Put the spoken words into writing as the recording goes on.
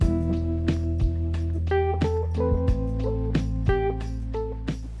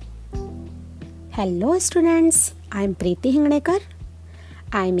Hello students, I am Preeti Hingnekar.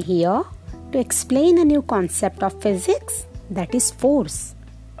 I am here to explain a new concept of physics, that is force.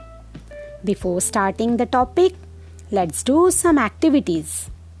 Before starting the topic, let's do some activities.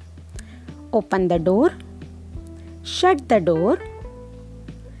 Open the door, shut the door,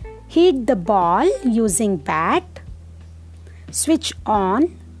 hit the ball using bat, switch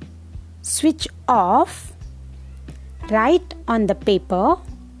on, switch off, write on the paper,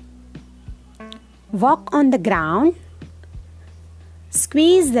 walk on the ground,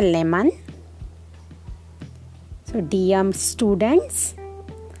 squeeze the lemon. So dear students,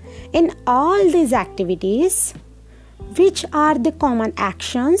 in all these activities, which are the common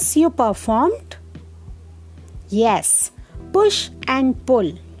actions you performed? Yes, push and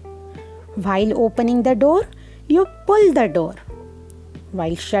pull. While opening the door, you pull the door.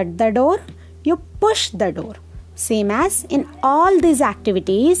 While shut the door, you push the door. Same as in all these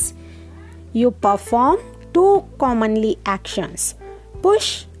activities, you perform two commonly actions,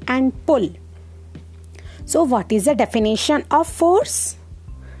 push and pull. So what is the definition of force?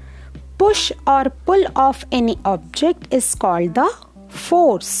 Push or pull of any object is called the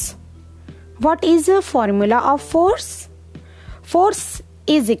force. What is the formula of force? Force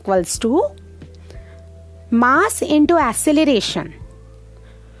is equals to mass into acceleration.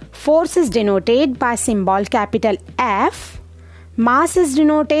 Force is denoted by symbol capital F. Mass is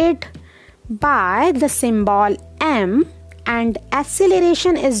denoted by the symbol m, and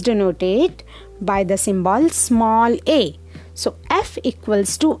acceleration is denoted by the symbol small a. So F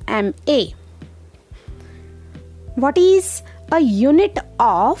equals to ma. What is a unit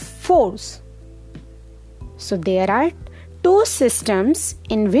of force? So there are two systems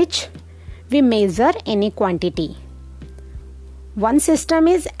in which we measure any quantity. One system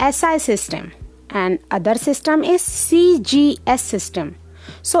is SI system and other system is CGS system.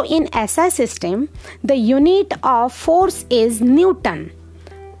 So in SI system, the unit of force is Newton.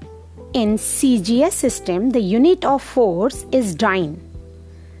 In CGS system, the unit of force is dyne.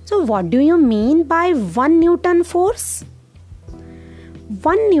 So what do you mean by 1 Newton force?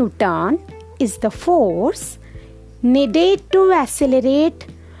 1 Newton is the force needed to accelerate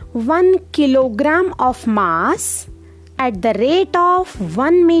 1 kilogram of mass at the rate of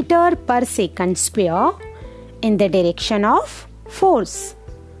 1 meter per second square in the direction of force.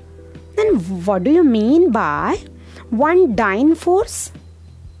 Then what do you mean by 1 dyne force?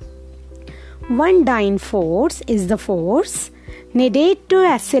 1 dyne force is the force needed to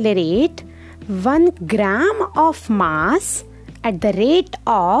accelerate 1 gram of mass at the rate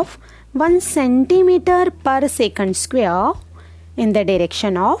of 1 centimeter per second square in the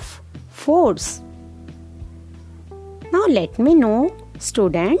direction of force. Now let me know,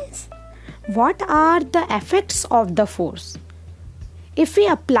 students, what are the effects of the force? If we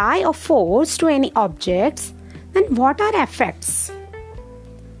apply a force to any objects, then what are effects?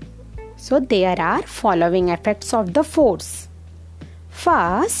 So there are following effects of the force.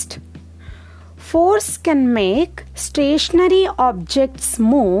 First, force can make stationary objects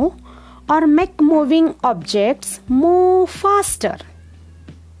move or make moving objects move faster.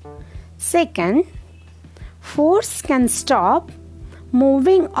 Second, force can stop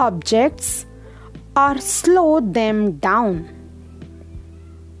moving objects or slow them down.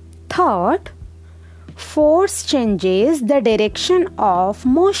 Third, force changes the direction of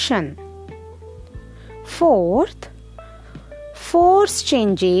motion. Fourth, force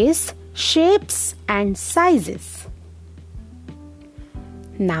changes shapes and sizes.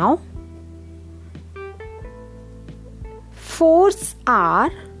 Now, force are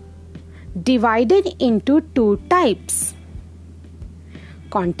divided into two types: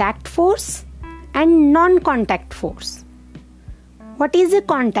 contact force and non-contact force. What is a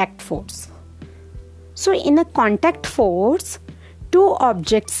contact force? So in a contact force, two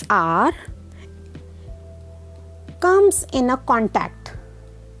objects comes in a contact,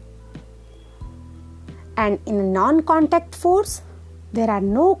 and in a non-contact force, there are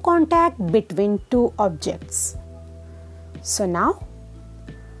no contact between two objects. So now,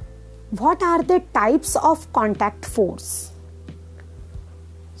 what are the types of contact force?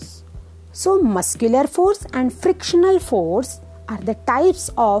 So muscular force and frictional force are the types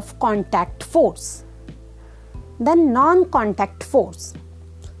of contact force. Then non-contact force.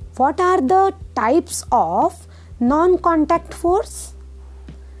 What are the types of non-contact force?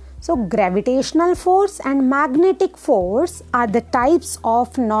 So gravitational force and magnetic force are the types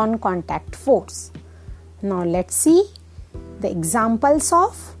of non-contact force. Now let's see the examples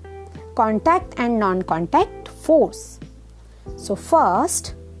of contact and non-contact force. So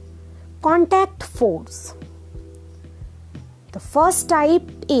first, contact force. The first type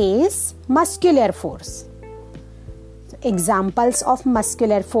is muscular force. Examples of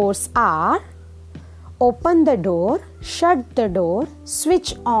muscular force are open the door, shut the door,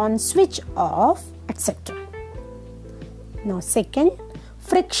 switch on, switch off, etc. Now second,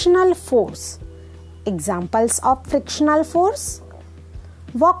 frictional force. Examples of frictional force: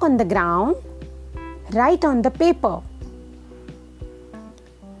 walk on the ground, write on the paper.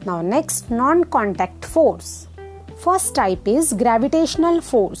 Now next, non-contact force. First type is gravitational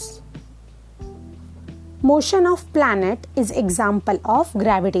force. Motion of planet is example of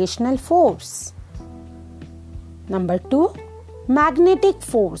gravitational force. Number 2, magnetic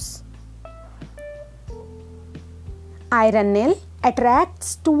force. Iron nail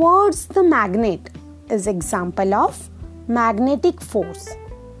attracts towards the magnet is example of magnetic force.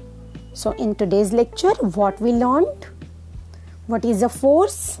 So in today's lecture, what we learned? What is a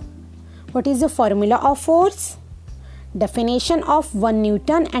force? What is the formula of force? Definition of 1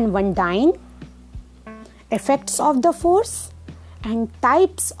 Newton and 1 dyne. Effects of the force and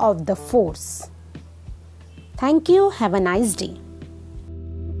types of the force. Thank you. Have a nice day.